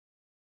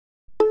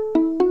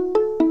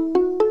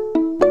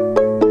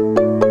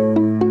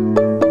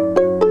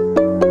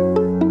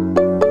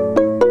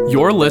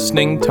You're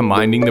listening to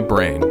Minding the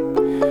Brain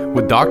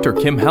with Dr.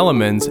 Kim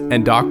Hellemans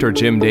and Dr.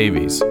 Jim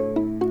Davies.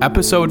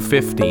 Episode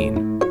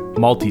 15,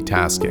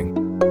 Multitasking.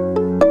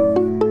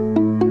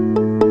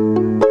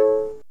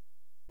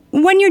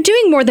 When you're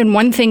doing more than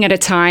one thing at a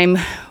time,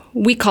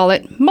 we call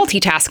it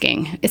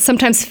multitasking. It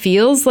sometimes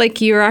feels like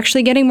you're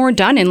actually getting more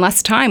done in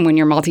less time when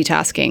you're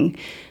multitasking.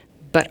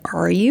 But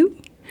are you?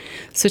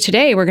 So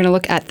today we're going to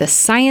look at the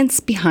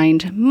science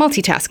behind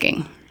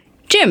multitasking.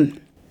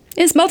 Jim,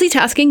 is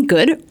multitasking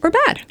good or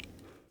bad?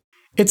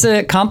 It's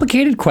a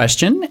complicated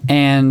question,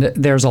 and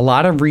there's a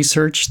lot of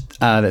research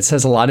that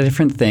says a lot of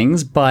different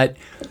things, but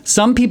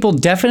some people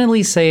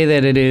definitely say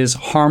that it is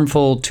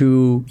harmful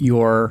to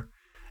your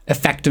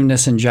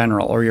effectiveness in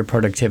general or your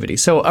productivity.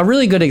 So a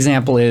really good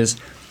example is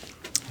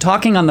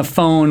talking on the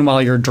phone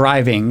while you're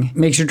driving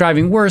makes your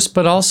driving worse,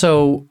 but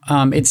also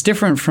it's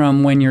different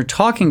from when you're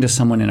talking to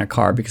someone in a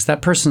car because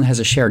that person has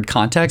a shared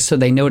context, so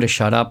they know to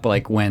shut up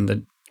like when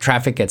the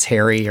traffic gets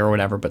hairy or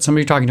whatever. But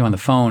somebody you're talking to on the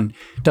phone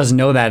doesn't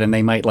know that, and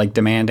they might like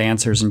demand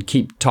answers and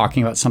keep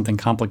talking about something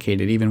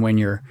complicated even when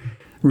your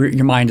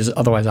mind is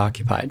otherwise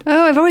occupied.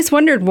 Oh, I've always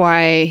wondered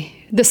why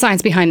the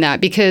science behind that,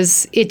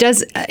 because it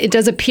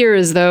does appear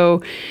as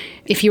though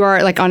if you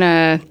are like on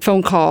a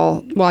phone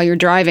call while you're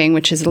driving,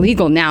 which is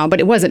illegal now, but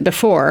it wasn't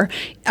before,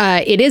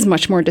 it is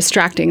much more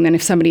distracting than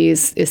if somebody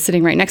is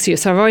sitting right next to you.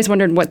 So I've always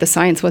wondered what the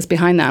science was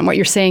behind that. And what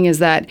you're saying is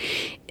that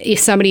if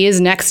somebody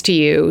is next to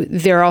you,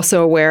 they're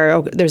also aware,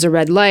 oh, there's a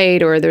red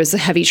light or there's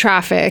heavy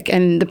traffic,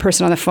 and the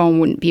person on the phone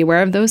wouldn't be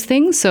aware of those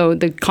things. So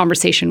the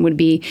conversation would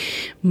be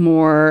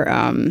more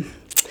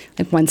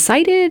like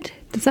one-sided.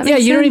 Does that make sense? Yeah,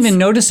 you don't even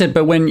notice it,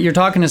 but when you're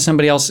talking to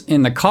somebody else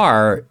in the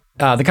car,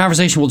 the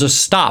conversation will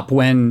just stop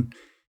when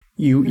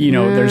you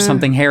know there's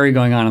something hairy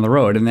going on the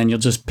road, and then you'll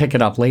just pick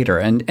it up later.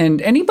 And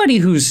anybody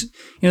who's,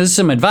 this is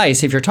some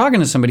advice, if you're talking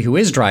to somebody who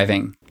is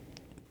driving,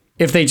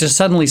 if they just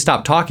suddenly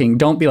stop talking,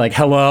 don't be like,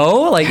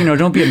 hello? Like,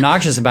 don't be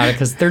obnoxious about it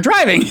because they're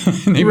driving.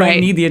 They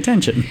might need the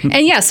attention.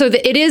 And yeah, so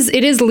it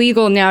is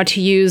legal now to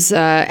use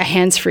a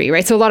hands-free,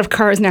 right? So a lot of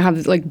cars now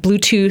have like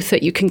Bluetooth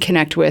that you can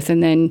connect with,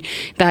 and then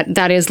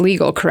that is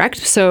legal, correct?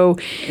 So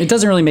it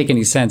doesn't really make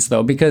any sense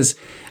though, because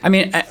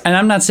and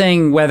I'm not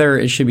saying whether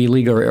it should be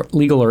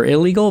legal or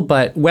illegal,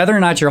 but whether or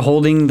not you're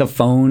holding the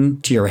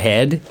phone to your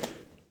head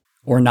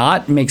or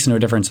not makes no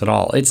difference at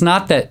all. It's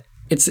not that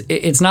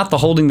It's not the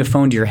holding the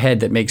phone to your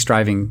head that makes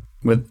driving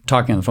with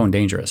talking on the phone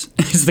dangerous.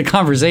 It's the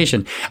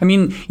conversation.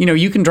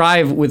 You can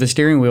drive with a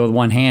steering wheel with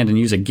one hand and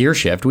use a gear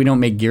shift. We don't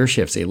make gear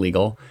shifts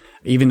illegal,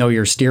 even though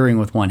you're steering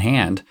with one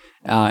hand.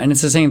 And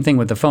it's the same thing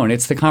with the phone.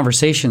 It's the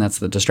conversation that's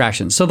the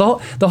distraction. So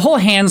the whole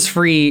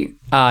hands-free,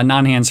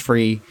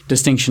 non-hands-free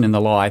distinction in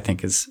the law, I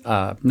think, is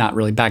not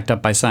really backed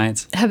up by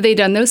science. Have they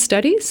done those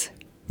studies?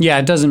 Yeah,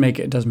 it does make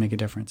a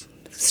difference.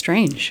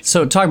 Strange.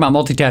 So talk about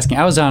multitasking.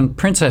 I was on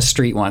Princess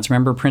Street once.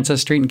 Remember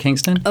Princess Street in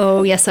Kingston?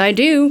 Oh, yes, I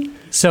do.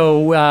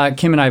 So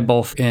Kim and I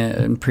both,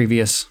 in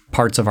previous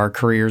parts of our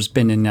careers,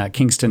 been in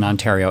Kingston,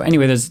 Ontario.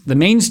 Anyway, the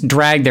main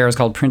drag there is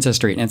called Princess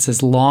Street, and it's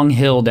this long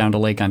hill down to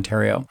Lake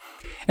Ontario.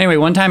 Anyway,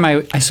 one time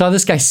I saw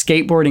this guy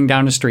skateboarding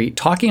down the street,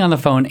 talking on the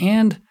phone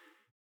and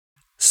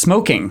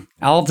smoking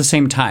all at the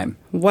same time.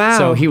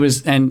 Wow.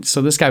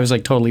 So this guy was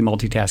like totally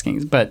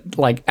multitasking. But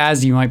like,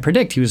 as you might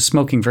predict, he was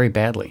smoking very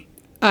badly.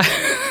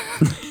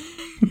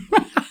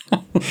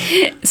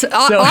 So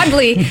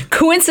oddly,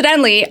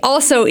 coincidentally,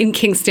 also in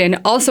Kingston,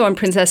 also on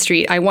Princess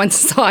Street, I once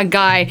saw a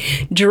guy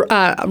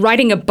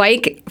riding a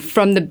bike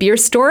from the beer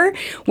store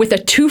with a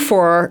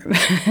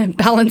 2-4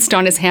 balanced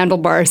on his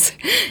handlebars,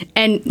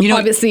 and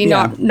obviously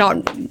not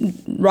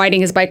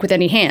riding his bike with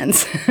any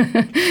hands.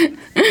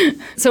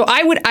 So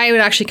I would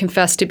actually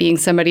confess to being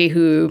somebody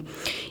who,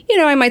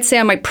 I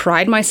might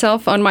pride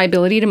myself on my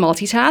ability to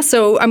multitask.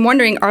 So I'm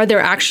wondering, are there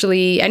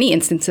actually any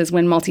instances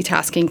when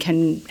multitasking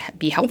can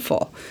be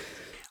helpful?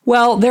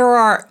 Well, there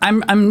are.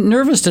 I'm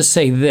nervous to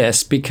say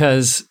this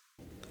because,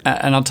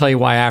 and I'll tell you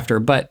why after,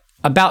 but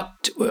about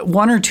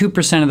 1 or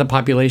 2% of the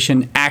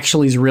population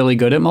actually is really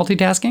good at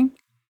multitasking.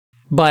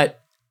 But,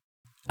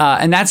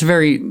 and that's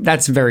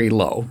very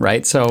low,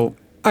 right? So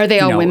are they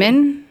all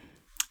women?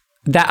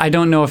 That I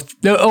don't know if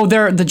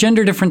the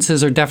gender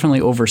differences are definitely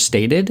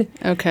overstated.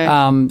 Okay.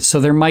 So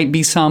there might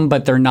be some,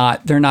 but they're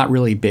not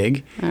really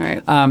big. All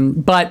right.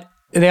 But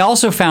they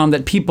also found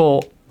that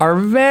people are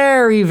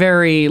very,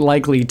 very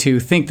likely to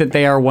think that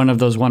they are one of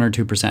those 1 or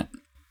 2%.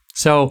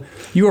 So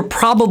you are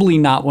probably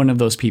not one of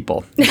those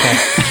people.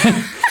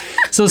 Okay?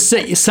 So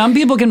some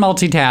people can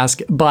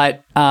multitask,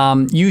 but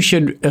you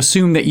should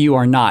assume that you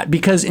are not.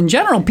 Because in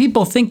general,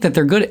 people think that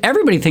they're good.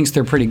 Everybody thinks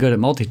they're pretty good at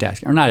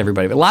multitasking. Or not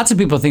everybody, but lots of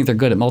people think they're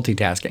good at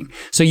multitasking.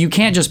 So you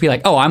can't just be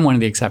like, oh, I'm one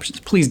of the exceptions.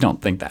 Please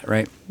don't think that,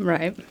 right?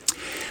 Right.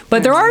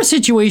 But there are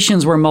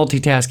situations where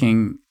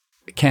multitasking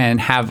can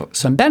have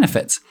some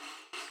benefits.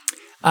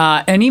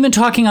 And even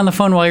talking on the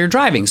phone while you're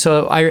driving.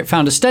 So I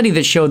found a study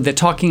that showed that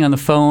talking on the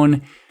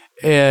phone,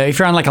 if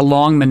you're on like a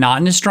long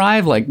monotonous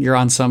drive, like you're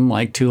on some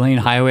like 2-lane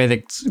highway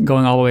that's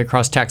going all the way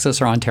across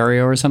Texas or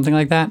Ontario or something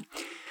like that,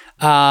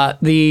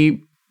 the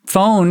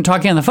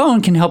talking on the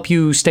phone can help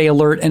you stay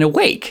alert and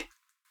awake,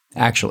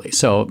 actually.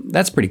 So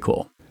that's pretty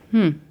cool.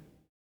 You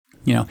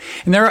know,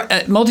 and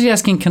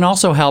multitasking can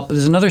also help.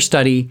 There's another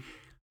study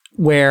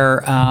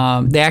where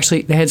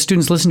they had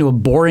students listen to a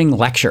boring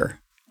lecture,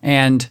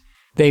 and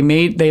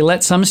they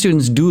let some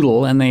students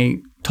doodle, and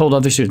they told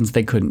other students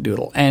they couldn't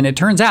doodle. And it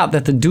turns out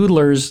that the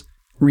doodlers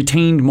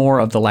retained more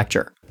of the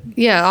lecture.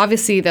 Yeah,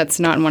 obviously that's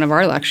not in one of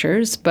our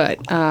lectures, but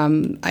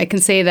I can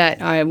say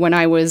that when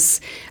I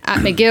was at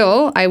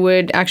McGill, I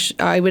would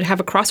have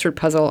a crossword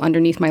puzzle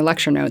underneath my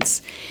lecture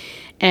notes,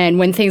 and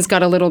when things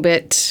got a little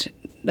bit,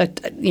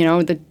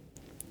 the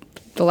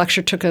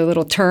lecture took a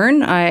little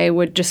turn, I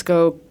would just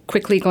go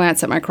quickly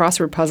glance at my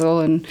crossword puzzle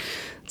and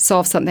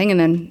solve something, and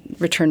then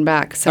return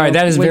back. So all right,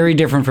 that is very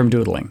different from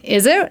doodling.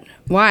 Is it?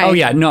 Why? Oh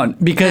yeah, no,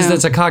 because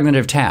that's a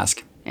cognitive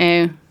task.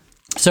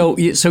 So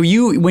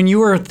you, when you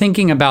were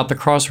thinking about the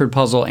crossword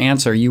puzzle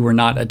answer, you were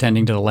not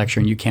attending to the lecture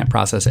and you can't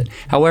process it.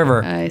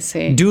 However, I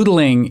see.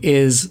 Doodling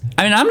is,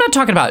 I mean, I'm not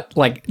talking about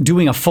like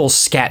doing a full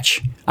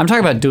sketch. I'm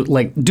talking about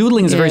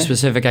doodling is a very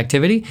specific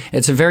activity.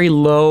 It's a very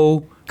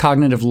low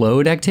cognitive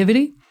load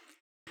activity.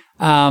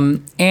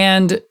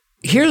 And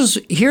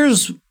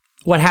here's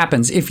what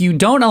happens. If you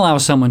don't allow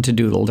someone to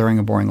doodle during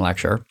a boring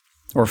lecture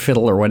or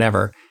fiddle or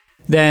whatever,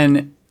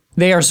 then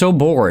they are so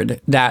bored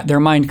that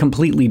their mind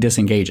completely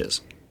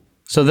disengages.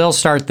 So they'll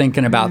start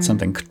thinking about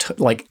something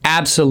like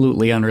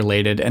absolutely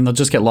unrelated, and they'll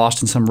just get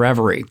lost in some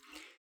reverie.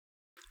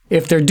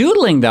 If they're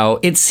doodling, though,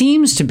 it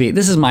seems to be,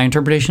 this is my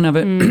interpretation of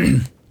it,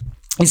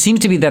 it seems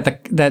to be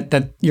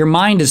that your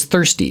mind is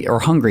thirsty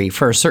or hungry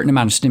for a certain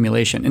amount of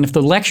stimulation. And if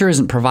the lecture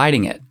isn't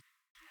providing it,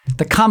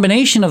 the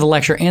combination of the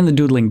lecture and the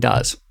doodling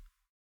does.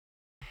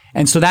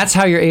 And so that's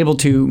how you're able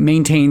to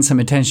maintain some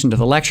attention to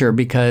the lecture,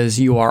 because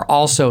you're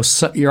also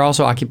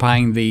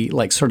occupying the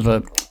like sort of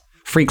the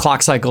free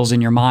clock cycles in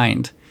your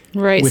mind.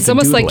 Right. It's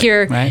almost like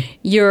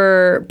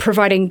you're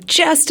providing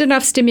just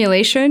enough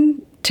stimulation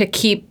to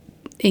keep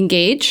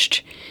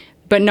engaged,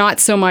 but not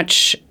so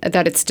much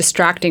that it's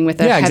distracting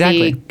with a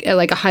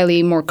like a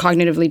highly more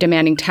cognitively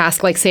demanding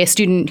task, like say a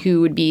student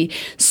who would be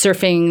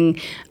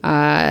surfing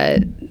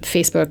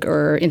Facebook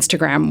or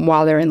Instagram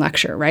while they're in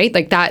lecture, right?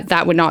 Like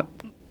that would not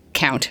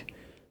count.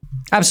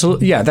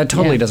 Absolutely. Yeah, that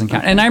totally doesn't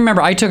count. And I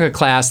remember I took a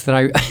class that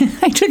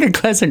I took a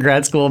class in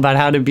grad school about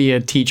how to be a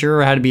teacher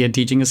or how to be a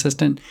teaching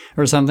assistant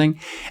or something.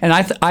 And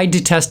I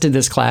detested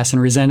this class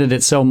and resented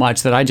it so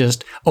much that I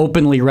just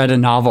openly read a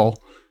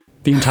novel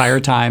the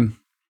entire time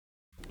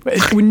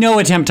with no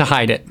attempt to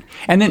hide it.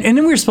 And then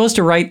we were supposed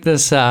to write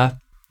this a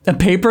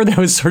paper that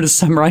was sort of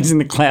summarizing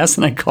the class,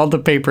 and I called the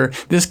paper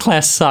 "This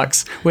Class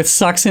Sucks" with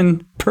 "sucks"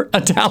 in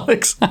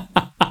italics.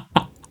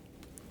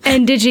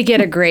 And did you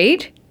get a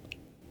grade?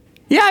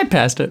 Yeah, I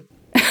passed it.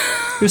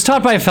 It was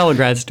taught by a fellow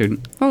grad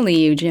student. Only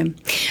you, Jim.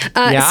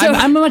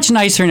 I'm much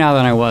nicer now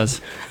than I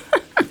was.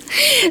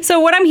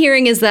 So what I'm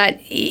hearing is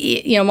that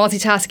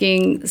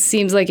multitasking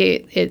seems like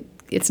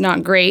it's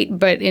not great,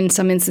 but in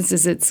some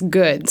instances it's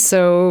good.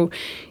 So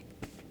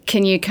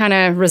can you kind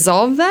of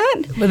resolve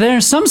that? But there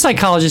are some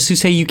psychologists who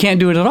say you can't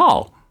do it at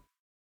all.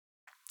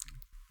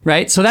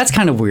 Right? So that's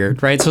kind of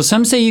weird, right? So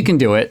some say you can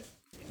do it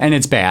and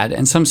it's bad,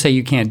 and some say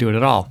you can't do it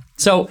at all.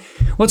 So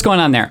what's going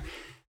on there?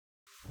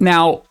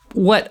 Now,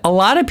 what a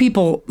lot of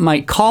people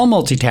might call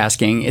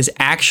multitasking is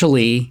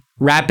actually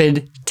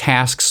rapid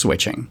task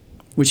switching,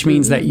 which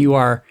means that you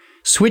are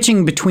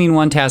switching between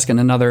one task and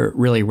another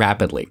really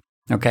rapidly.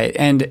 Okay,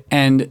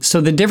 and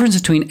so the difference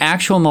between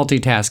actual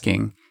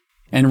multitasking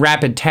and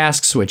rapid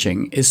task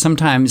switching is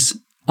sometimes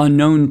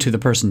unknown to the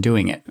person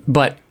doing it,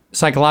 but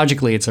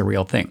psychologically it's a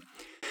real thing.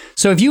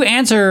 So if you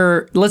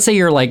answer, let's say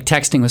you're like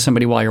texting with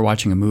somebody while you're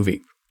watching a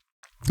movie.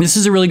 This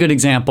is a really good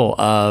example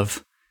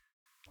of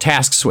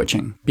task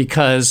switching,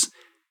 because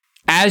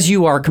as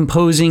you are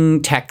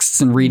composing texts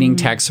and reading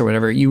texts or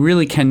whatever, you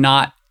really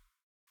cannot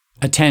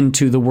attend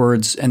to the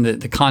words and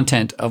the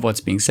content of what's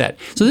being said.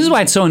 So this is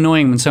why it's so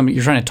annoying when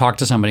you're trying to talk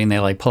to somebody and they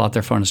like pull out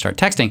their phone and start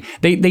texting.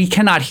 They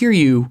cannot hear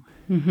you,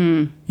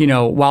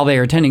 while they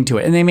are attending to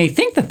it. And they may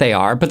think that they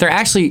are, but they're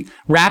actually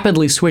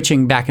rapidly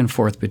switching back and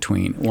forth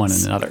between one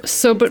and another.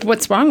 So, but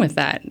what's wrong with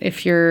that?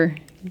 If you're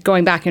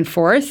going back and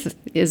forth,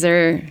 is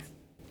there...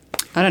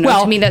 I don't know.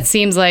 Well, to me, that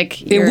seems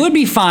like it would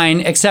be fine,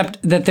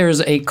 except that there's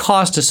a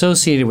cost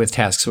associated with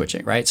task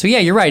switching, right? So yeah,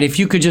 you're right. If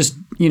you could just,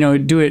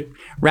 do it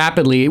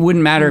rapidly, it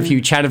wouldn't matter if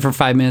you chatted for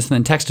 5 minutes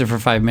and then texted for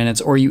 5 minutes,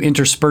 or you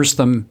intersperse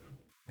them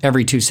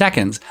every 2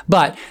 seconds.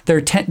 But there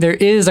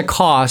is a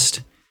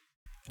cost,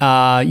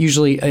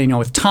 usually,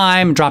 with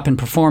time, drop in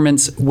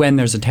performance when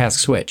there's a task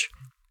switch.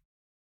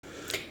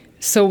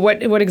 So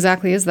what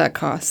exactly is that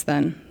cost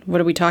then? What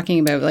are we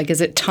talking about? Like,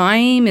 is it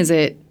time? Is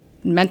it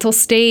mental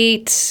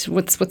state?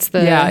 What's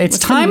the it's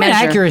time and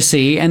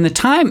accuracy, and the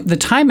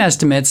time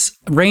estimates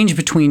range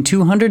between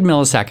 200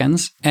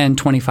 milliseconds and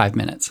 25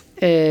 minutes.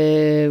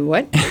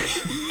 What?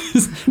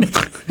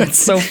 That's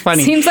so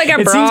funny. Seems like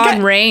a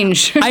broad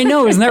range. I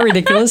know, isn't that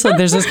ridiculous? Like,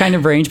 there's this kind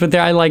of range, but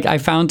I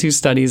found 2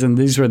 studies, and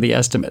these were the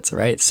estimates,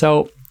 right?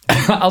 So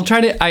I'll try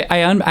to. I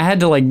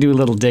had to do a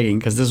little digging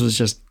because this was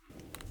just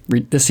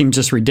this seems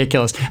just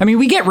ridiculous. I mean,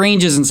 we get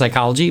ranges in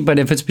psychology, but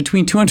if it's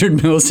between 200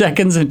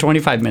 milliseconds and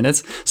 25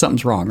 minutes,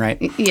 something's wrong, right?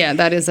 Yeah,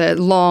 that is a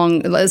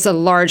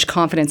large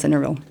confidence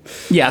interval.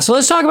 Yeah, so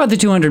let's talk about the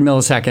 200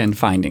 millisecond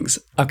findings.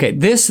 Okay,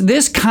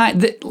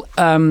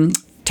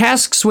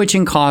 task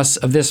switching costs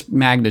of this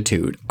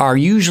magnitude are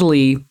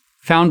usually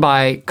found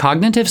by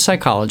cognitive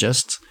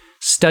psychologists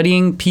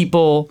studying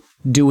people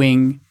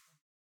doing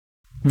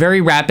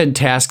very rapid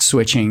task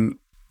switching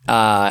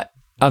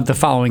of the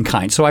following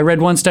kind. So I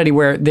read one study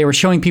where they were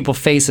showing people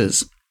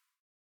faces.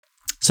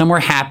 Some were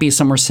happy,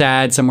 some were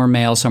sad, some were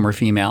male, some were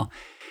female.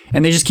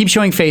 And they just keep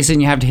showing faces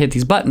and you have to hit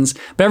these buttons.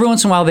 But every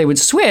once in a while they would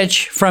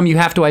switch from you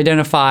have to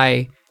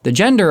identify the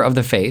gender of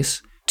the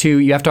face to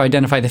you have to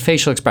identify the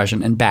facial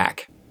expression and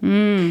back.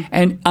 And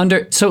think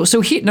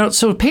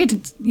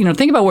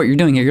about what you're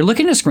doing here. You're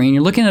looking at a screen,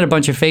 you're looking at a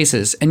bunch of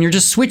faces, and you're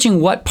just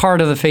switching what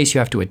part of the face you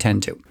have to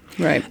attend to.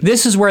 Right.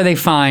 This is where they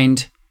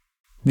find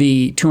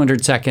the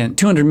 200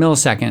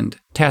 millisecond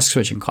task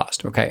switching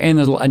cost, okay? And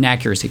an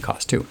accuracy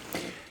cost too.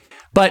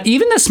 But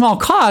even the small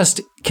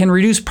cost can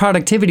reduce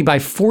productivity by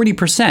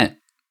 40%,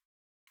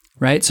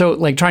 right? So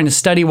like trying to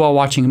study while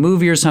watching a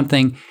movie or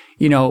something,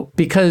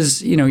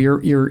 because,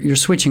 you're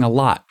switching a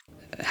lot.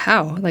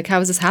 How? Like, how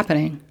is this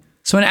happening?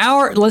 So an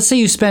hour, let's say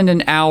you spend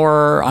an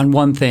hour on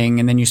one thing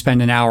and then you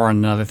spend an hour on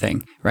another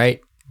thing, right?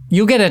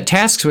 You'll get a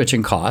task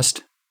switching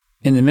cost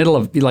in the middle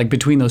of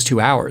between those 2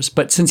 hours.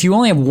 But since you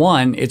only have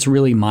one, it's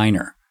really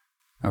minor.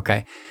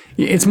 Okay.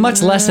 It's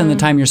much less than the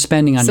time you're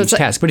spending on each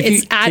task. But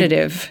it's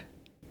additive,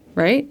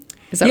 right?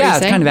 Is that what you're it's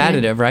saying? kind of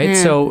additive, right?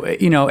 Yeah. So,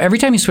 every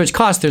time you switch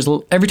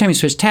every time you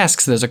switch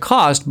tasks, there's a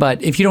cost.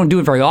 But if you don't do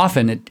it very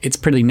often, it's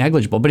pretty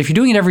negligible. But if you're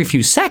doing it every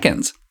few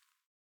seconds,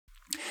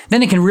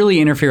 then it can really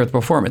interfere with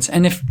performance.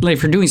 And if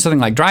you're doing something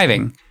like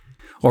driving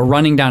or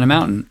running down a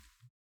mountain,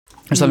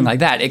 or something like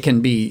that, it can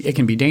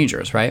be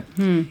dangerous, right?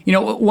 One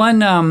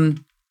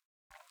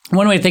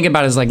way to think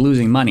about it is like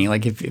losing money.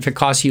 Like if it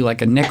costs you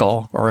like a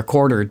nickel or a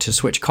quarter to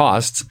switch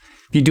costs,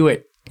 if you do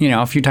it,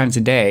 a few times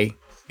a day,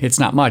 it's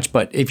not much.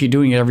 But if you're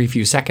doing it every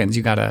few seconds,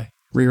 you got to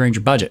rearrange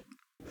your budget.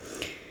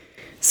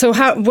 So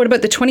what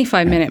about the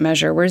 25-minute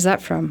measure? Where's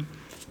that from?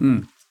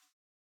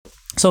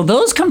 So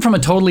those come from a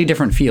totally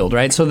different field,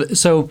 right?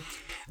 So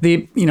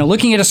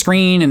looking at a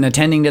screen and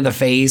attending to the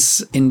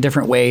face in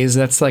different ways,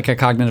 that's like a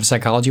cognitive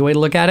psychology way to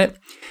look at it.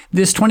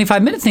 This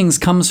 25-minute things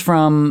comes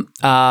from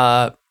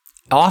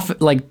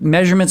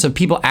measurements of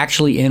people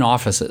actually in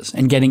offices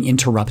and getting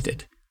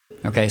interrupted.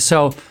 Okay,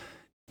 so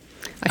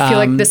I feel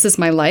like this is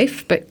my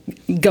life, but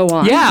go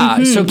on.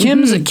 Yeah, so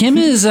Kim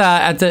is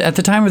at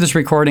the time of this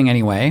recording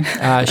anyway.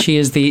 She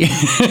is the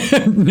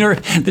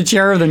the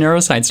chair of the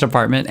neuroscience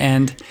department,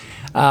 and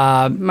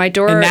my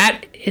door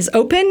is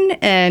open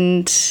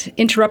and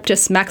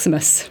interruptus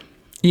maximus.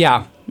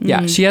 Yeah.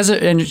 She has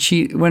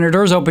when her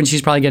door's open,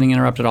 she's probably getting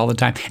interrupted all the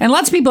time. And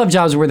lots of people have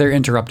jobs where they're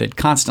interrupted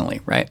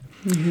constantly, right?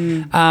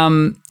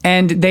 Mm-hmm.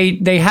 And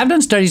they have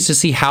done studies to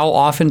see how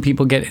often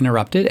people get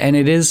interrupted, and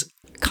it is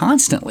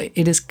constantly.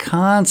 It is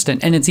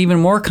constant, and it's even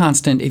more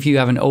constant if you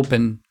have an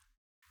open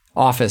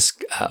office,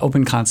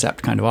 open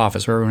concept kind of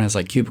office where everyone has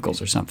like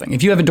cubicles or something.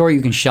 If you have a door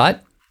you can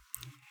shut,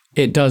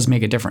 it does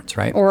make a difference,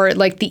 right? Or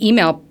like the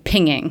email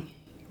pinging,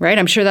 right?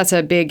 I'm sure that's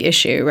a big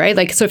issue, right?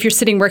 Like, so if you're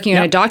sitting working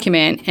on a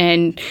document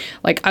and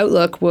like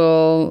Outlook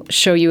will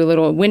show you a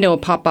little window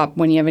pop up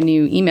when you have a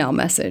new email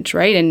message,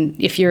 right? And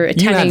if you're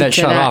attending you have that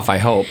shut off, I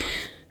hope.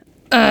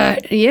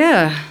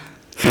 Yeah.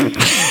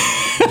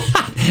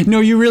 No,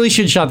 you really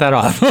should shut that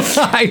off.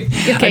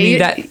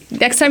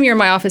 Next time you're in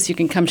my office, you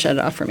can come shut it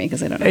off for me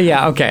because I don't know.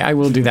 Yeah, okay, I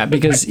will do that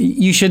because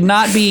you should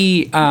not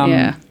be.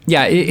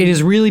 It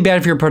is really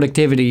bad for your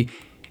productivity.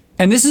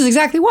 And this is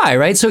exactly why,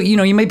 right? So,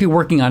 you might be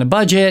working on a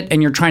budget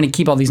and you're trying to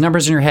keep all these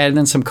numbers in your head, and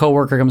then some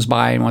coworker comes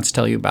by and wants to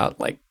tell you about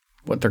like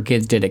what their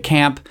kids did at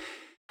camp.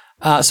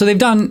 So they've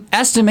done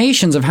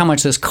estimations of how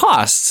much this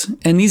costs,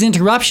 and these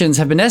interruptions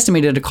have been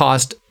estimated to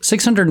cost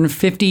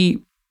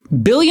 $650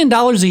 billion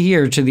a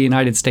year to the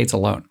United States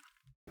alone.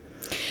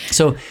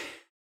 So,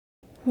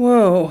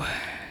 whoa.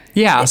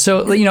 Yeah,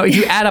 so if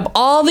you add up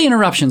all the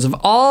interruptions of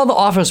all the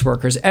office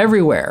workers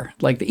everywhere,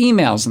 like the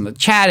emails and the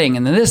chatting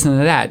and the this and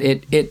the that,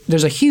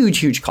 there's a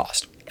huge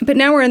cost. But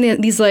now we're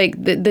in these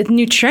like the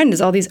new trend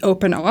is all these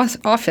open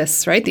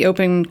office, right? The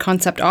open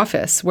concept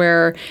office,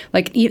 where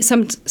like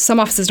some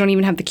offices don't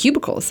even have the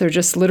cubicles; they're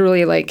just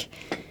literally like.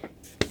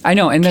 I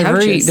know, and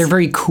they're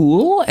very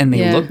cool and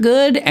they look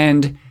good,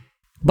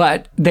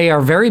 but they are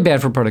very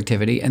bad for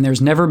productivity. And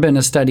there's never been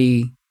a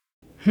study.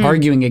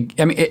 Arguing,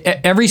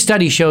 every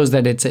study shows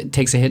that it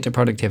takes a hit to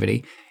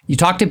productivity. You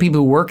talk to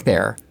people who work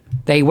there,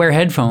 they wear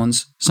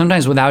headphones,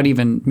 sometimes without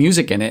even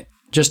music in it,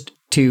 just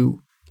to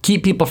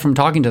keep people from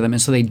talking to them,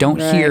 and so they don't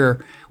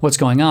hear what's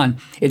going on.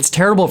 It's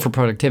terrible for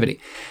productivity.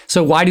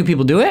 So why do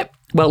people do it?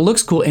 Well, it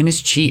looks cool and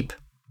it's cheap.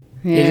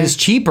 Yeah. It is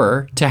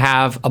cheaper to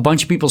have a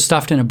bunch of people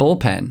stuffed in a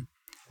bullpen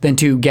than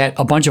to get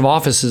a bunch of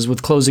offices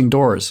with closing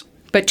doors.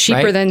 But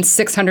cheaper right? than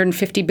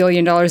 $650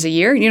 billion a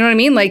year. You know what I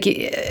mean? Like,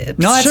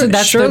 no, that's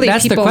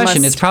the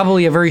question. It's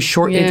probably a very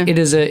short. Yeah.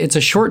 It's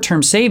a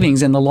short-term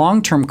savings, and the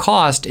long-term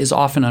cost is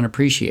often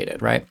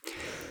unappreciated, right?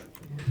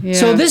 Yeah.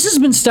 So this has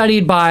been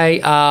studied by.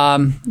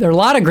 There are a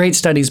lot of great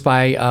studies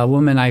by a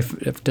woman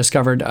I've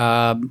discovered,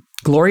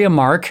 Gloria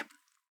Mark.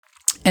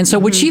 And so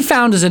what she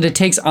found is that it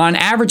takes on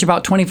average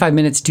about 25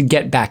 minutes to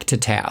get back to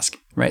task,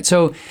 right?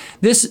 So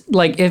this,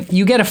 like, if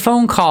you get a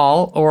phone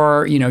call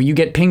or, you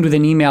get pinged with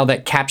an email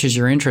that captures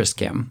your interest,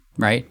 Kim,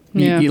 right?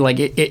 Yeah.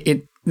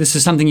 This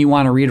is something you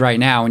want to read right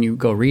now and you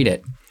go read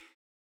it.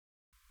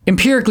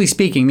 Empirically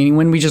speaking, meaning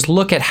when we just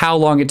look at how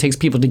long it takes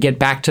people to get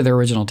back to their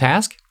original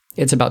task,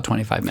 it's about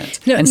 25 minutes.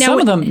 Some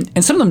of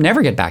them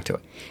never get back to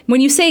it.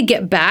 When you say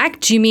get back,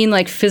 do you mean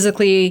like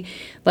physically,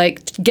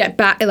 like get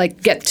back,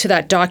 like get to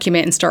that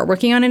document and start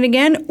working on it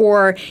again,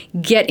 or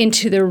get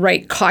into the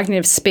right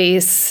cognitive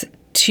space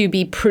to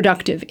be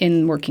productive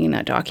in working in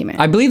that document?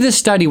 I believe this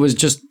study was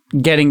just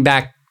getting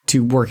back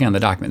to working on the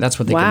document. That's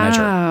what they can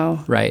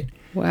measure. Right.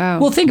 Wow.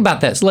 Well, think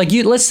about this. Like,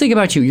 let's think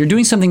about you. You're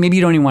doing something, maybe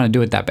you don't even want to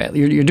do it that bad.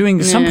 You're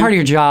doing some part of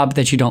your job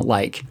that you don't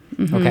like.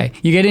 Okay.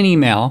 You get an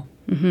email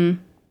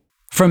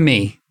from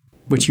me,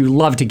 which you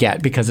love to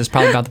get because it's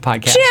probably about the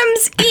podcast.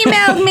 Jim's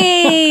emailed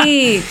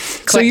me.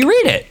 So you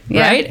read it,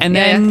 right? And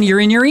then you're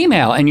in your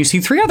email and you see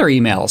 3 other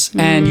emails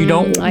and you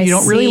don't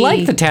really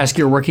like the task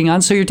you're working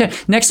on. So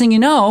next thing you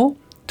know,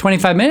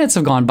 25 minutes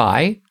have gone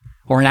by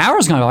or an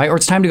hour's gone by or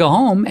it's time to go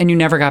home and you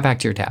never got back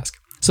to your task.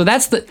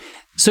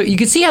 So you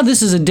can see how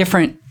this is a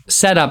different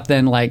setup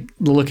than like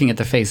looking at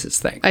the faces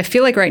thing. I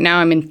feel like right now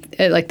I'm in,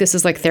 like, this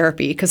is like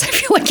therapy because I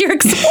feel like you're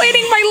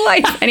explaining my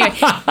life.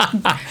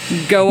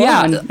 Anyway, go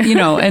on.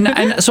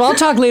 And so I'll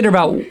talk later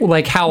about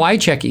like how I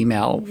check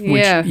email,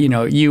 which,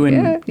 you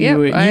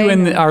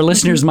and our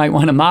listeners might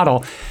want to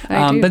model.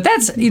 But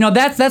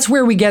that's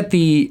where we get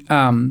the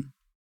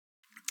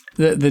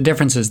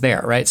differences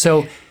there, right?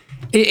 So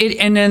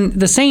and then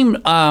the same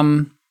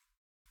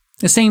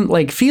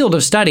like field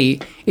of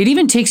study, it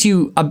even takes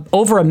you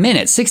over a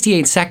minute,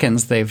 68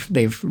 seconds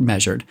they've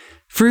measured,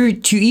 for you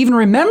to even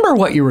remember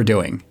what you were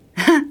doing.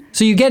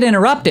 So you get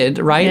interrupted,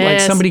 right?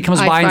 Yes, like somebody comes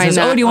by and says,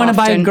 "Oh, do you want to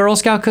buy Girl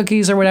Scout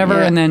cookies or whatever?"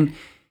 Yeah. And then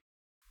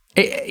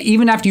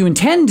even after you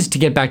intend to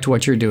get back to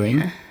what you're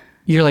doing,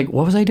 you're like,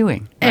 "What was I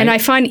doing?" Right? And I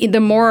find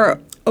the more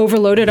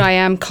overloaded I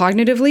am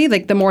cognitively,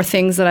 like the more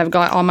things that I've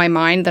got on my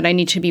mind that I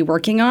need to be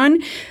working on,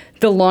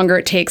 the longer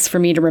it takes for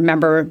me to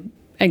remember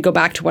and go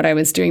back to what I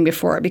was doing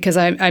before, because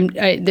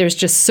there's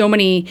just so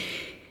many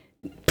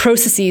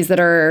processes that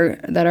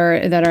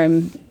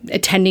I'm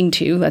attending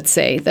to. Let's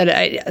say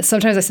that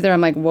sometimes I sit there,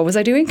 I'm like, what was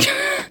I doing?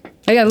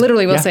 I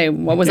literally will say,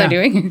 what was I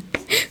doing?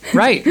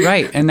 Right,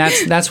 and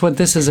that's what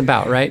this is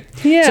about, right?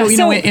 Yeah.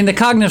 So in the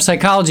cognitive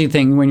psychology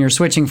thing, when you're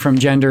switching from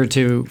gender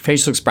to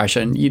facial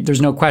expression,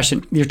 there's no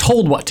question. You're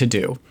told what to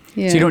do,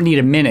 so you don't need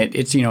a minute.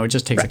 It's it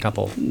just takes a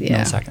couple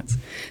milliseconds.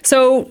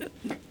 So.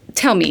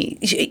 Tell me,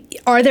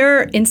 are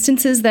there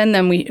instances then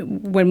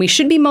when we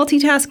should be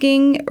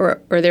multitasking,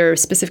 or are there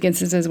specific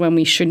instances when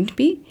we shouldn't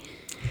be?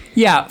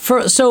 Yeah.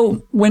 For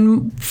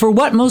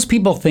what most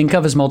people think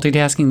of as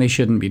multitasking, they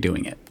shouldn't be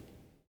doing it.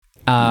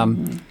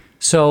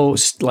 So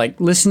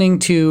like listening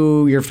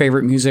to your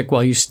favorite music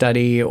while you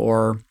study,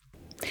 or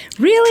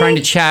really trying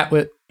to chat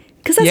with.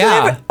 Because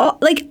that's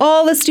what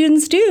all the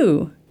students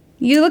do.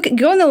 You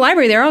go in the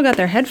library; they're all got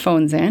their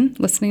headphones in,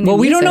 listening to music. Well,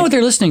 we don't know what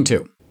they're listening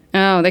to.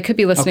 Oh, they could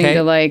be listening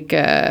to like.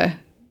 No.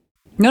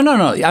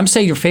 I'm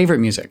saying your favorite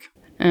music.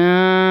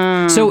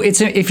 So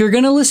if you're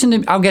going to listen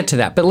to, I'll get to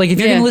that. But like if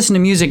you're going to listen to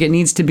music, it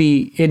needs to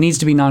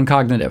be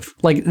non-cognitive.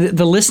 Like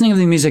the listening of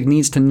the music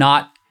needs to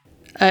not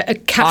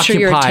capture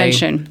your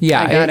attention.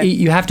 Yeah, I got it.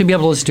 You have to be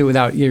able to listen to it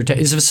without your. If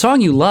it's a song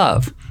you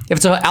love, if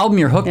it's an album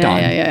you're hooked on,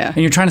 and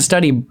you're trying to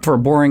study for a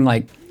boring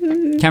like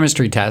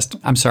chemistry test.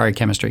 I'm sorry,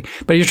 chemistry.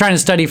 But you're trying to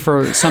study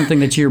for something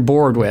that you're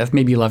bored with.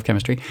 Maybe you love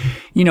chemistry.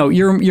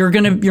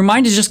 Your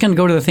mind is just gonna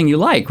go to the thing you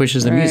like, which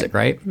is the music,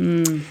 right?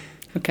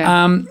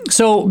 Okay.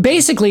 So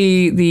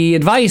basically, the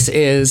advice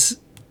is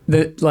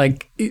that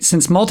like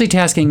since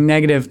multitasking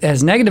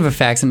has negative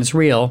effects and it's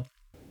real,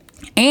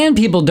 and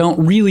people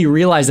don't really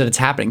realize that it's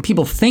happening.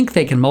 People think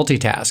they can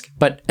multitask,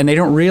 and they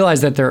don't realize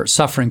that they're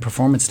suffering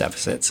performance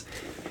deficits.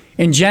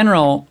 In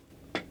general,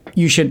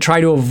 you should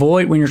try to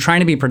avoid, when you're trying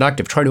to be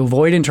productive, try to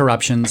avoid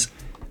interruptions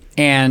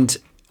and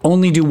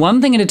only do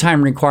one thing at a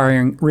time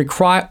requiring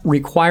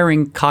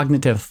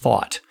cognitive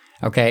thought.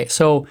 Okay?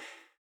 So,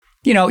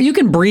 you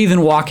can breathe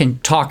and walk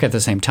and talk at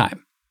the same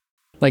time.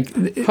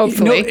 Like,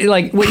 hopefully.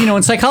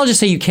 When psychologists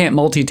say you can't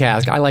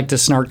multitask, I like to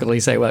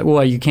snarkily say,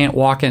 well, you can't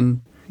walk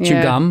and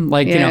chew gum.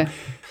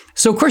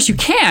 So of course you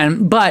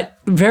can, but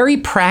very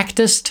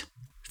practiced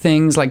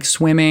things like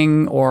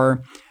swimming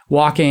or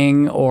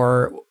walking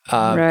or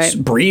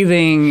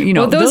breathing,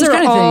 those are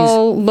kind of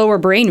all things. Lower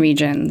brain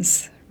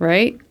regions,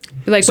 right?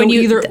 Like So when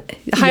you either-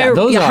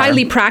 those are.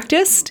 highly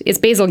practiced, it's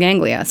basal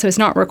ganglia, so it's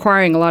not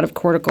requiring a lot of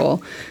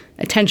cortical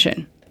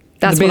attention.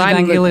 That's The what basal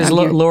I'm ganglia is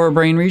hearing. lower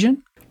brain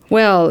region?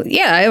 Well,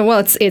 yeah.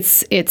 Well,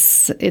 it's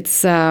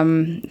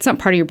not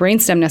part of your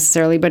brainstem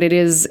necessarily, but it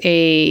is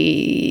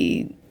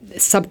a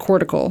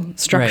subcortical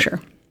structure.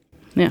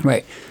 Right. Yeah.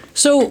 Right.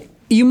 So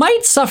you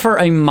might suffer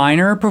a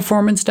minor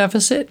performance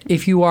deficit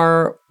if you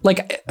are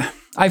like.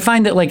 I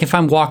find that like if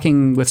I'm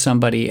walking with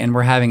somebody and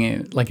we're having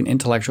an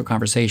intellectual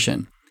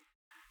conversation,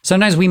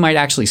 sometimes we might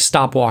actually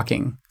stop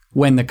walking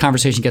when the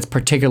conversation gets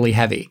particularly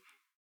heavy.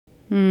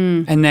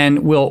 And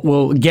then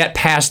we'll get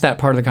past that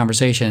part of the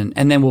conversation,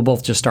 and then we'll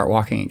both just start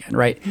walking again,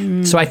 right?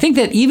 So I think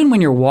that even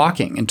when you're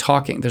walking and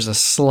talking, there's a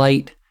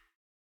slight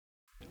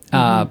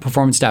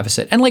performance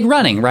deficit. And like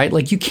running, right?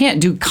 Like you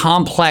can't do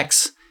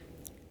complex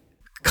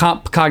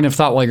cognitive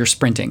thought while you're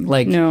sprinting.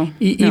 Like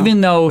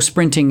even though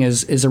sprinting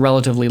is a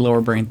relatively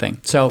lower brain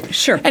thing. So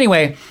sure.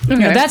 Anyway, you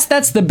know,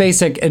 that's the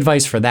basic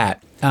advice for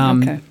that.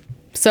 Okay.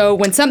 So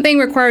when something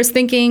requires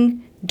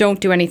thinking, don't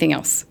do anything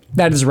else.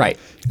 That is right.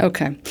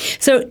 Okay.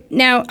 So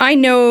now I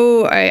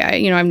know,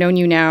 I've known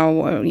you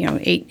now,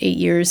 8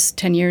 years,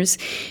 10 years,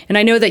 and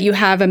I know that you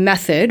have a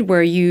method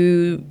where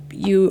you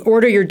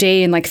order your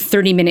day in like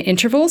 30-minute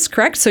intervals,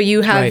 correct? So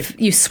you have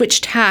you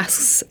switch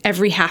tasks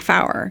every half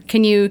hour.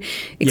 Can you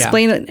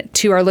explain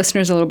to our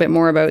listeners a little bit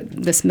more about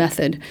this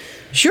method?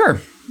 Sure.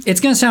 It's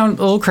going to sound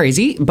a little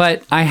crazy,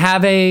 but I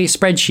have a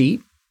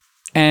spreadsheet.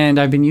 And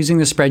I've been using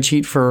the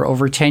spreadsheet for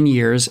over 10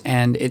 years,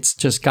 and it's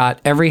just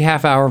got every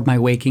half hour of my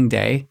waking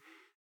day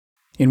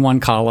in one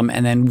column,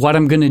 and then what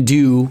I'm going to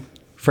do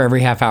for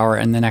every half hour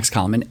in the next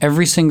column. And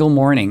every single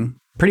morning,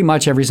 pretty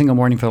much every single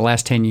morning for the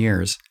last 10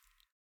 years,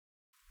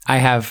 I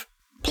have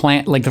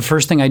planned, like the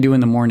first thing I do in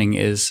the morning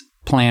is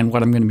plan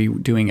what I'm going to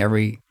be doing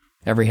every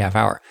half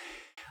hour.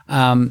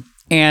 And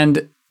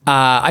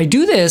I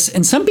do this,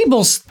 and some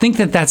people think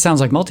that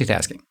sounds like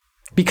multitasking.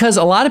 Because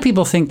a lot of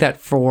people think that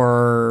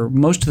for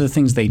most of the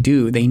things they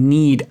do, they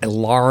need a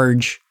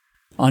large,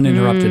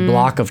 uninterrupted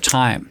block of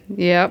time.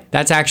 Yep.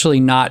 That's actually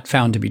not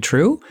found to be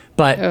true,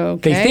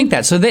 but they think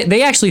that. So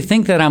they actually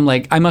think that I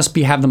must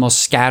have the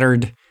most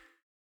scattered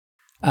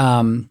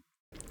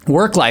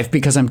work life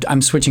because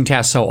I'm switching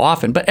tasks so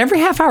often. But every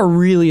half hour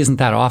really isn't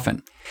that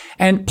often.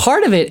 And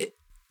part of it,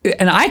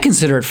 and I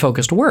consider it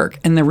focused work.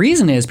 And the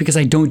reason is because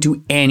I don't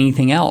do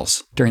anything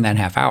else during that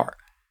half hour.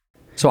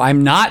 So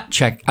I'm not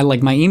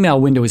my email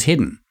window is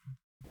hidden.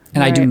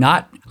 And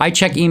I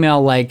check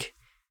email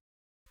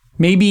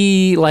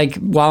maybe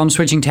while I'm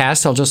switching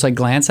tasks, I'll just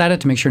glance at it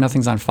to make sure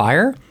nothing's on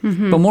fire.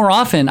 Mm-hmm. But more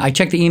often I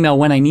check the email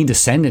when I need to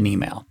send an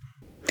email.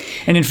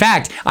 And in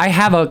fact, I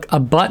have a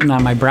button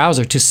on my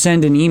browser to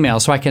send an email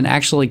so I can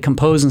actually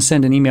compose and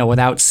send an email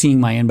without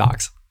seeing my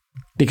inbox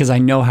because I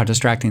know how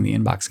distracting the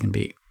inbox can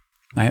be,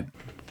 right?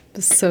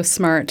 That's so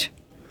smart.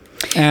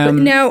 But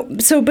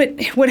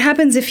what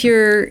happens if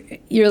you're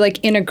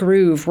like in a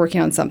groove working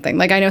on something?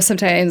 Like I know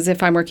sometimes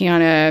if I'm working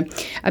on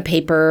a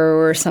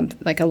paper or something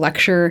like a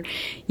lecture,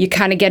 you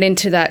kind of get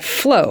into that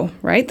flow,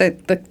 right?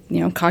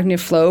 The cognitive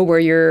flow where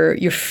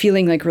you're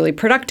feeling like really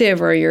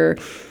productive, or you're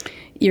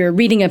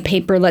reading a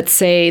paper, let's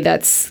say,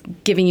 that's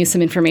giving you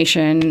some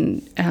information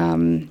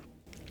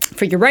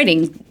for your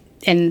writing,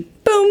 and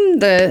boom,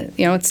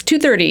 it's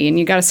 2:30 and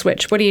you got to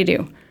switch. What do you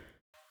do?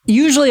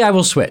 Usually I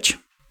will switch,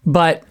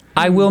 but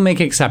I will make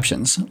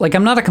exceptions. Like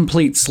I'm not a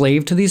complete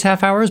slave to these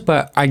half hours,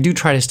 but I do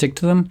try to stick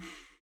to them.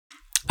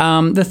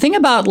 The thing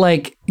about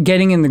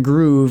getting in the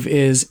groove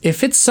is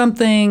if it's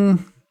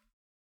something,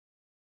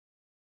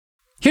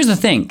 here's the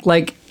thing,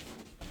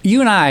 you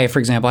and I, for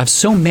example, have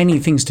so many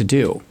things to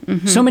do,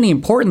 so many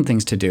important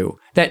things to do,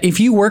 that if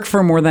you work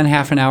for more than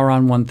half an hour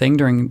on one thing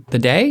during the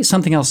day,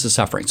 something else is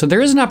suffering. So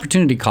there is an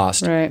opportunity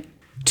cost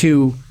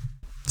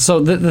so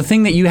the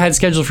thing that you had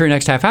scheduled for your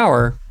next half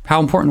hour, how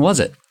important was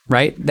it?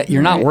 Right? That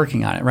you're not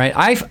working on it, right?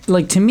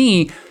 To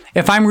me,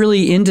 if I'm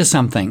really into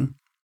something,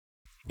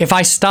 if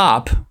I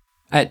stop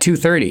at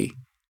 2:30,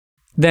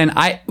 then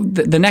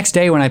the next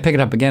day when I pick it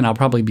up again, I'll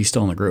probably be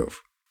still in the groove.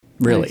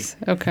 Really. Nice.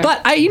 Okay.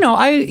 But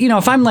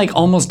if I'm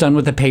almost done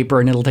with the paper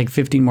and it'll take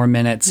 15 more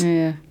minutes,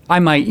 I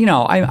might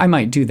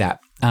do that.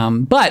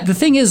 But the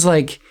thing is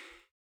the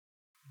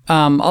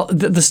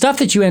stuff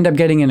that you end up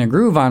getting in a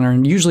groove on are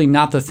usually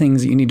not the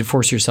things that you need to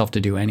force yourself to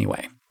do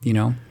anyway.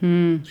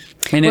 And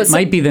it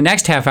might be the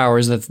next half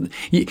hours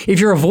if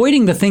you're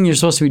avoiding the thing you're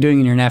supposed to be doing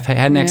in your next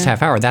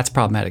half hour, that's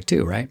problematic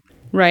too, right?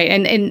 Right.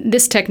 And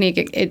this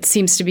technique, it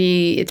seems to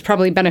be, it's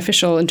probably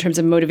beneficial in terms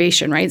of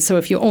motivation, right? So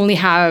if you only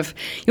have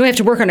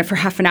to work on it for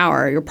half an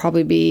hour, you'll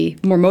probably be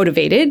more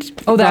motivated.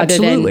 Oh,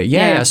 absolutely.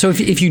 Yeah. So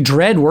if you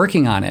dread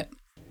working on it,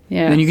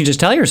 then you can just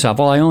tell yourself,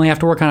 well, I only have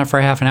to work on it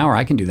for half an hour.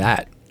 I can do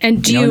that.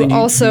 And do you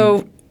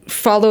also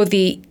follow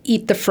the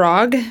eat the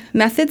frog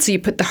method? So you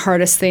put the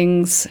hardest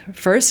things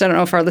first. I don't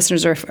know if our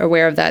listeners are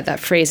aware of that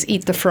phrase,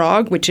 eat the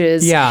frog, which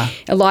is a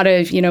lot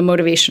of,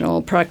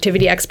 motivational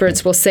productivity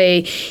experts will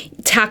say,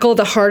 tackle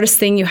the hardest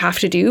thing you have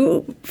to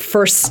do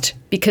first,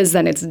 because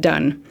then it's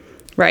done,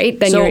 right?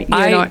 Then so you're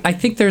not. I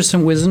think there's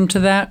some wisdom to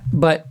that,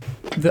 but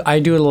I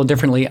do it a little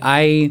differently.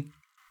 I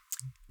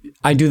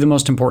do the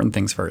most important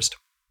things first.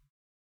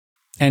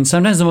 And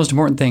sometimes the most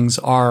important things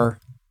are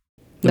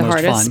the most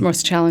hardest, fun.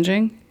 most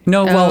challenging.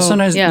 No, well,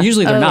 sometimes, yeah.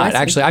 usually they're I not, see.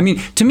 actually. I mean,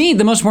 to me,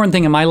 the most important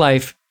thing in my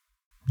life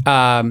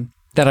that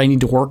I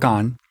need to work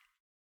on,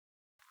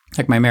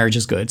 like my marriage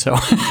is good, so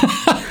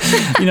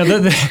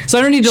so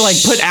I don't need to like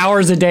put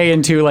hours a day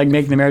into like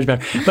making the marriage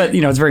better. But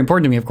it's very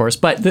important to me, of course.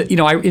 But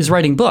is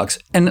writing books,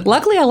 and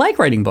luckily I like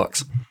writing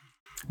books.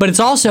 But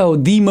it's also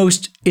the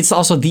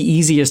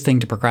easiest thing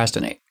to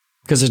procrastinate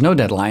because there's no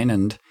deadline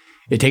and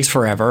it takes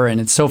forever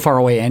and it's so far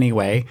away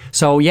anyway.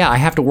 So yeah, I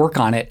have to work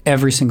on it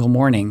every single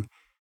morning,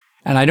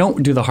 and I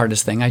don't do the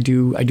hardest thing. I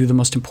do the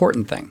most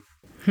important thing.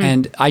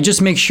 And I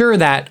just make sure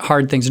that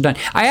hard things are done.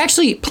 I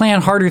actually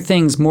plan harder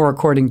things more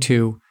according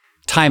to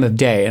time of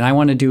day. And I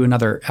want to do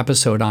another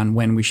episode on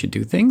when we should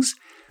do things.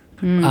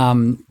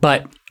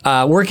 But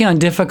working on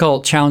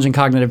difficult, challenging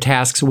cognitive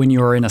tasks when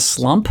you're in a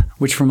slump,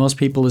 which for most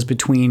people is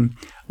between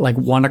like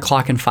 1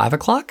 o'clock and 5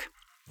 o'clock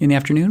in the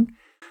afternoon,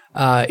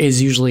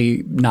 is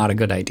usually not a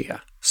good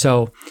idea.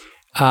 So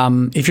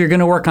if you're going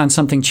to work on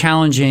something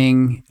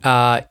challenging,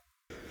 well,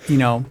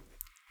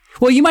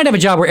 you might have a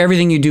job where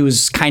everything you do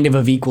is kind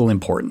of equal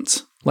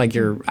importance. Like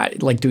you're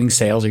like doing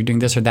sales or you're doing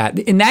this or that.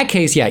 In that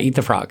case, yeah, eat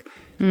the frog.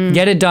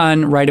 Get it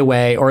done right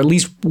away, or at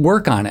least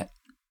work on it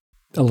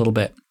a little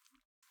bit.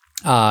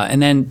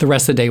 And then the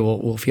rest of the day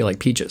will feel like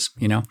peaches,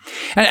 And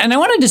I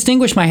want to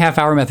distinguish my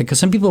half-hour method because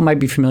some people might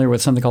be familiar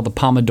with something called the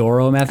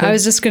Pomodoro method. I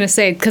was just going to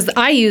say, because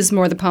I use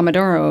more the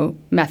Pomodoro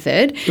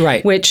method,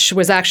 right, which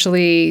was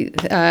actually,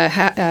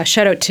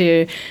 shout out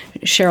to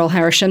Cheryl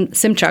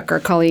Harris-Simchuk, our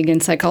colleague in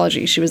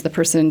psychology. She was the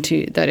person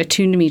that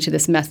attuned me to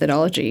this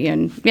methodology.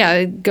 And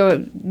yeah,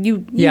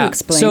 you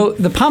explain. So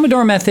the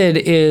Pomodoro method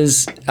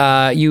is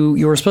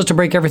you were supposed to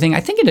break everything, I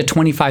think, into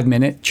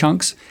 25-minute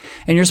chunks.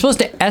 And you're supposed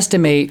to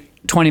estimate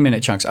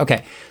 20-minute chunks.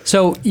 Okay.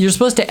 So you're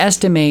supposed to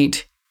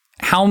estimate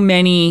how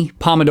many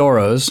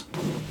Pomodoros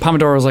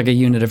is like a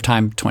unit of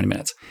time, 20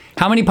 minutes.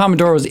 How many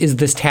Pomodoros is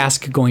this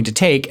task going to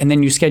take? And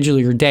then you schedule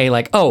your day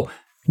like,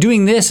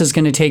 doing this is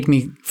going to take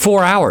me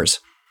 4 hours.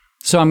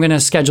 So I'm going to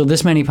schedule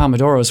this many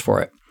Pomodoros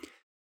for it.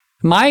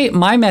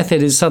 My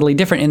method is subtly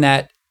different in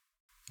that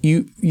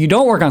you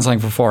don't work on something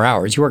for 4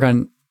 hours. You work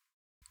on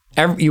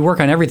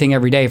everything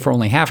every day for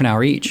only half an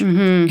hour each.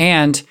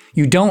 And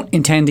you don't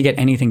intend to get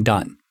anything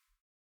done.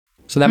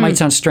 So that might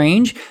sound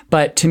strange,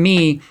 but to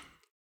me,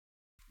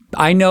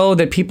 I know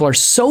that people are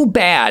so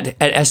bad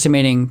at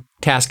estimating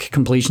task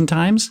completion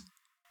times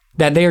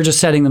that they are just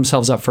setting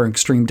themselves up for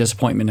extreme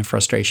disappointment and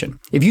frustration.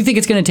 If you think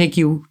it's going to take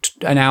you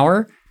an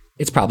hour,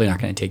 it's probably not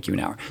going to take you an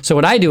hour. So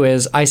what I do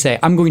is I say,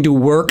 I'm going to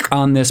work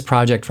on this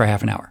project for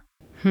half an hour.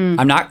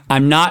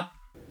 I'm not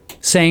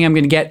saying I'm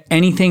going to get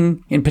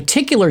anything in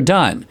particular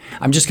done.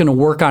 I'm just going to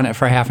work on it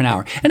for half an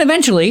hour. And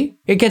eventually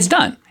it gets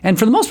done. And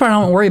for the most part,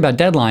 I don't worry about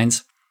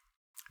deadlines,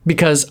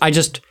 because I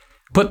just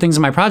put things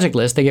in my project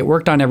list. They get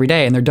worked on every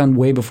day and they're done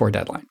way before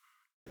deadline.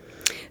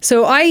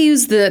 So I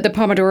use the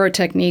Pomodoro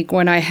technique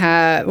when I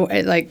have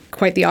like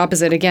quite the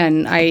opposite.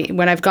 Again,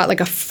 when I've got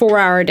like a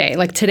 4-hour day,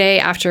 like today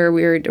after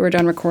we're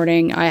done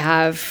recording,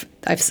 I've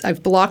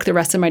blocked the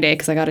rest of my day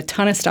because I got a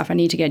ton of stuff I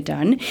need to get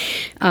done.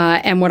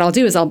 And what I'll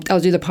do is I'll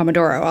do the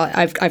Pomodoro.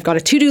 I've got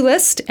a to-do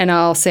list and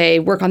I'll say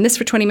work on this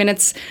for 20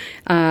 minutes,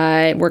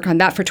 work on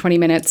that for 20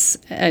 minutes,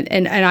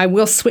 and I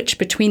will switch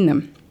between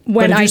them.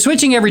 But if you're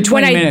switching every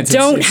 20 minutes,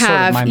 it's sort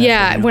of my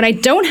method, when I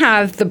don't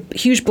have the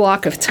huge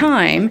block of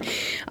time,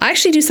 I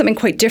actually do something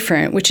quite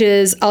different, which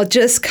is I'll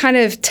just kind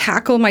of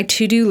tackle my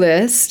to-do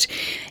list.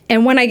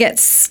 And when I get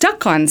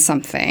stuck on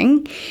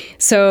something,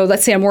 so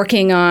let's say I'm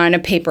working on a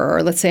paper,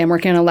 or let's say I'm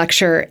working on a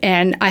lecture,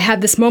 and I have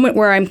this moment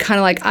where I'm kind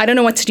of like, I don't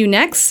know what to do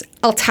next,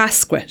 I'll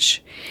task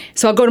switch.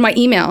 So I'll go to my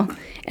email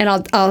and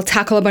I'll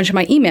tackle a bunch of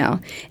my email.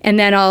 And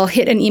then I'll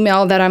hit an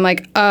email that I'm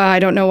like, I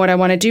don't know what I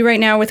want to do right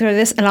now with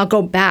this. And I'll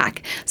go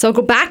back. So I'll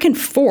go back and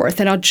forth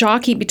and I'll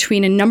jockey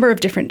between a number of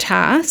different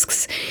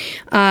tasks.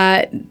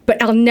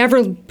 But I'll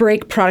never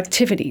break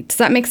productivity. Does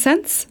that make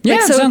sense?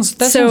 Yeah,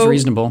 that sounds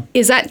reasonable.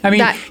 Is that? I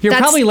mean, you're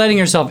probably letting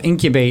yourself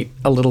incubate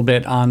a little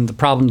bit on the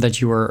problem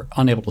that you were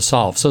unable to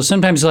solve. So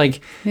sometimes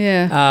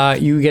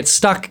you get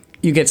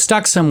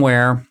stuck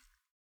somewhere.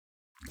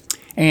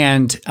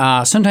 And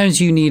sometimes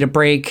you need a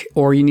break,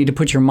 or you need to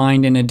put your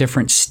mind in a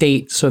different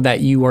state so that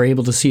you are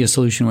able to see a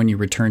solution when you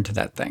return to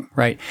that thing,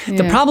 right? Yeah.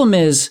 The problem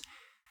is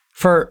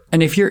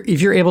if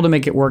you're able to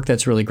make it work,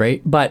 that's really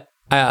great. But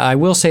I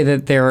will say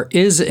that there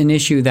is an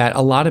issue that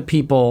a lot of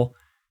people,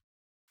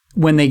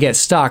 when they get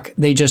stuck,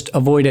 they just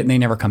avoid it and they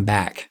never come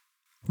back,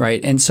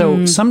 right? And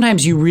so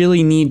sometimes you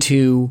really need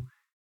to,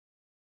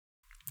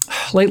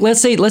 like,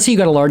 let's say you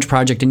got a large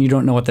project and you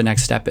don't know what the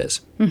next step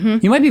is.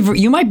 You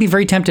might be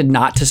very tempted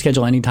not to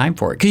schedule any time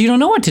for it because you don't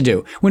know what to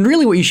do. When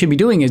really what you should be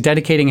doing is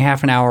dedicating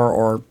half an hour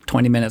or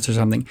 20 minutes or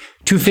something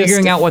to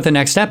figuring out what the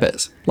next step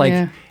is.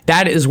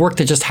 That is work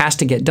that just has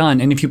to get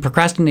done. And if you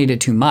procrastinate it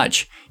too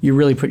much, you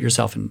really put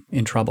yourself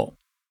in trouble.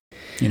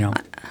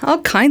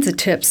 All kinds of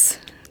tips.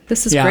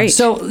 This is great.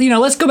 So,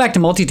 let's go back to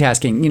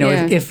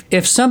multitasking.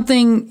 If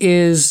something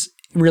is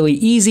really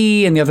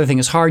easy and the other thing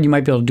is hard, you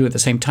might be able to do it at the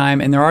same time.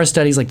 And there are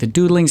studies like the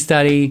doodling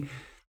study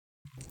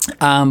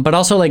But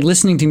also like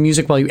listening to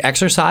music while you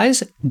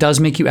exercise does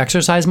make you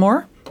exercise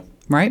more,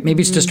 right?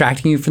 Maybe it's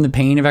distracting you from the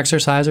pain of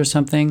exercise or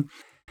something.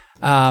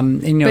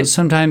 And, you know, but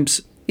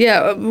sometimes...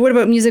 Yeah, what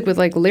about music with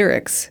like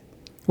lyrics?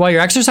 While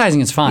you're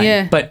exercising, it's fine.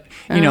 Yeah. But,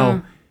 you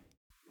know,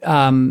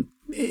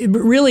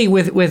 really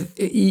with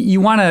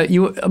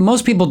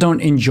most people don't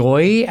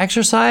enjoy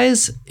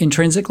exercise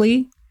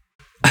intrinsically.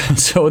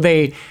 So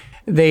they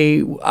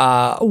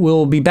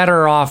will be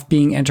better off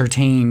being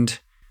entertained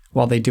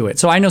while they do it.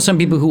 So I know some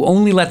people who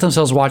only let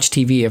themselves watch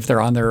TV if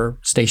they're on their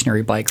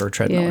stationary bike or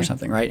treadmill or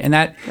something, right? And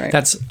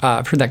that's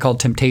I've heard that called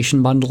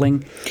temptation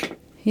bundling.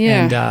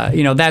 Yeah. And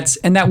you know,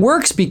 that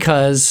works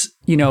because,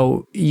 you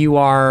know, you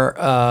are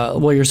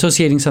you're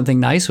associating something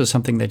nice with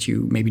something that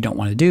you maybe don't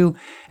want to do,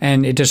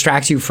 and it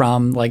distracts you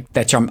from like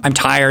that. I'm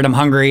tired, I'm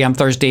hungry, I'm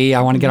thirsty,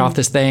 I want to get off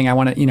this thing. I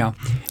want to, you know,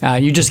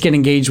 you just get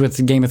engaged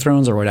with Game of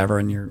Thrones or whatever,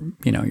 and you're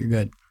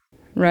good.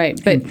 Right,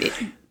 but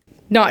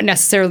not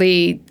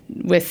necessarily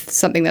with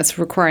something that's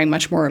requiring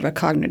much more of a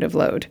cognitive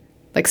load,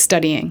 like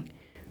studying.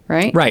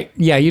 Right? Right.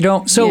 Yeah, you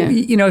don't. So,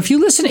 you know, if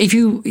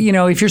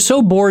you're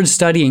so bored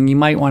studying, you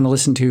might want to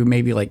listen to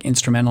maybe like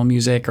instrumental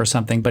music or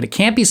something, but it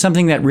can't be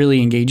something that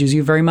really engages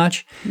you very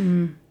much.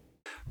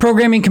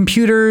 Programming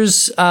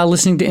computers,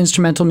 listening to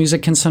instrumental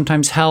music can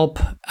sometimes help.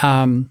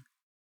 You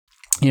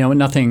know,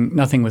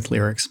 nothing with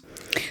lyrics.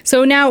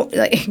 So now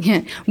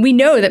we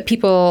know that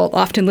people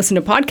often listen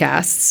to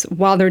podcasts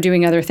while they're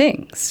doing other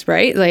things,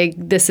 right? Like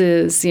this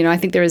is, you know, I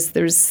think there's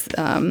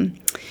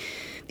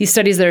these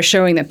studies that are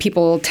showing that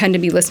people tend to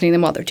be listening to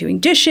them while they're doing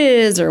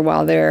dishes or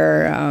while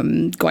they're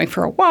going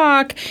for a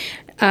walk.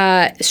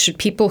 Should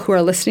people who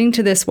are listening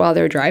to this while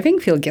they're driving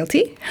feel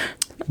guilty?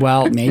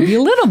 Well, maybe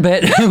a little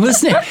bit.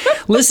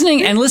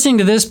 listening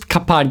to this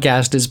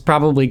podcast is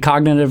probably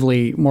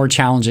cognitively more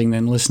challenging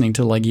than listening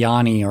to like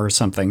Yanni or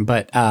something.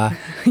 But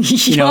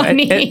you know,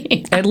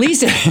 at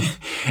least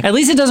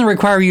it doesn't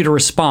require you to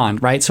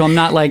respond, right? So I'm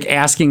not like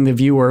asking the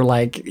viewer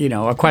like, you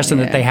know, a question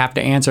that they have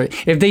to answer.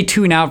 If they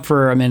tune out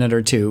for a minute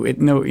or two,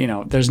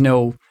 there's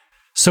no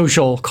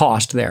social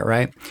cost there,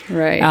 right?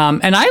 Right.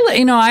 And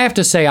I have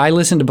to say, I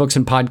listen to books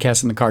and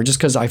podcasts in the car just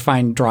because I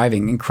find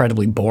driving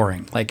incredibly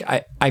boring. Like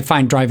I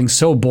find driving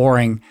so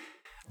boring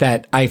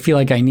that I feel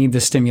like I need the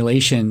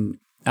stimulation.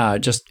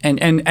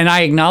 And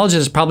I acknowledge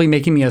it's probably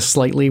making me a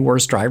slightly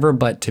worse driver,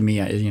 but to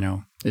me, you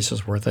know, it's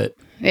just worth it.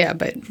 Yeah,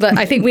 but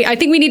I think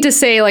we need to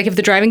say, like, if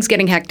the driving's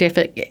getting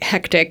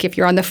hectic, if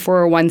you're on the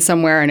 401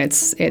 somewhere and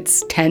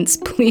it's tense,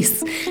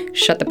 please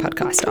shut the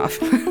podcast off.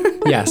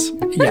 Yes.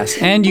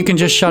 And you can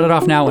just shut it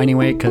off now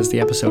anyway, because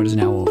the episode is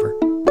now over.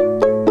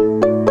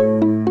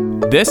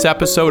 This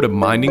episode of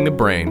Minding the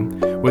Brain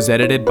was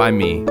edited by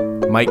me,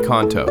 Mike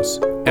Contos,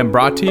 and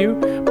brought to you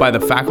by the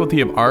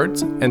Faculty of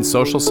Arts and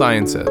Social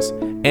Sciences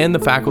and the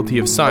Faculty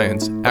of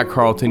Science at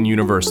Carleton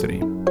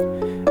University,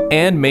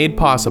 and made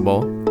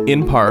possible,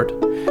 in part,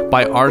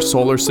 by our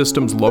solar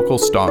system's local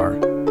star,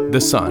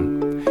 the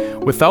Sun,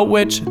 without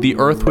which the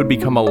Earth would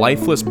become a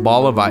lifeless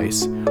ball of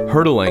ice,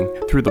 hurtling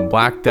through the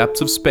black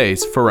depths of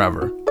space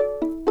forever.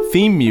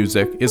 Theme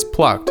music is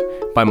plucked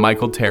by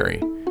Michael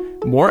Terry.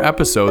 More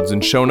episodes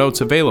and show notes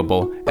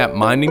available at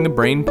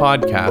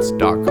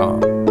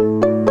mindingthebrainpodcast.com.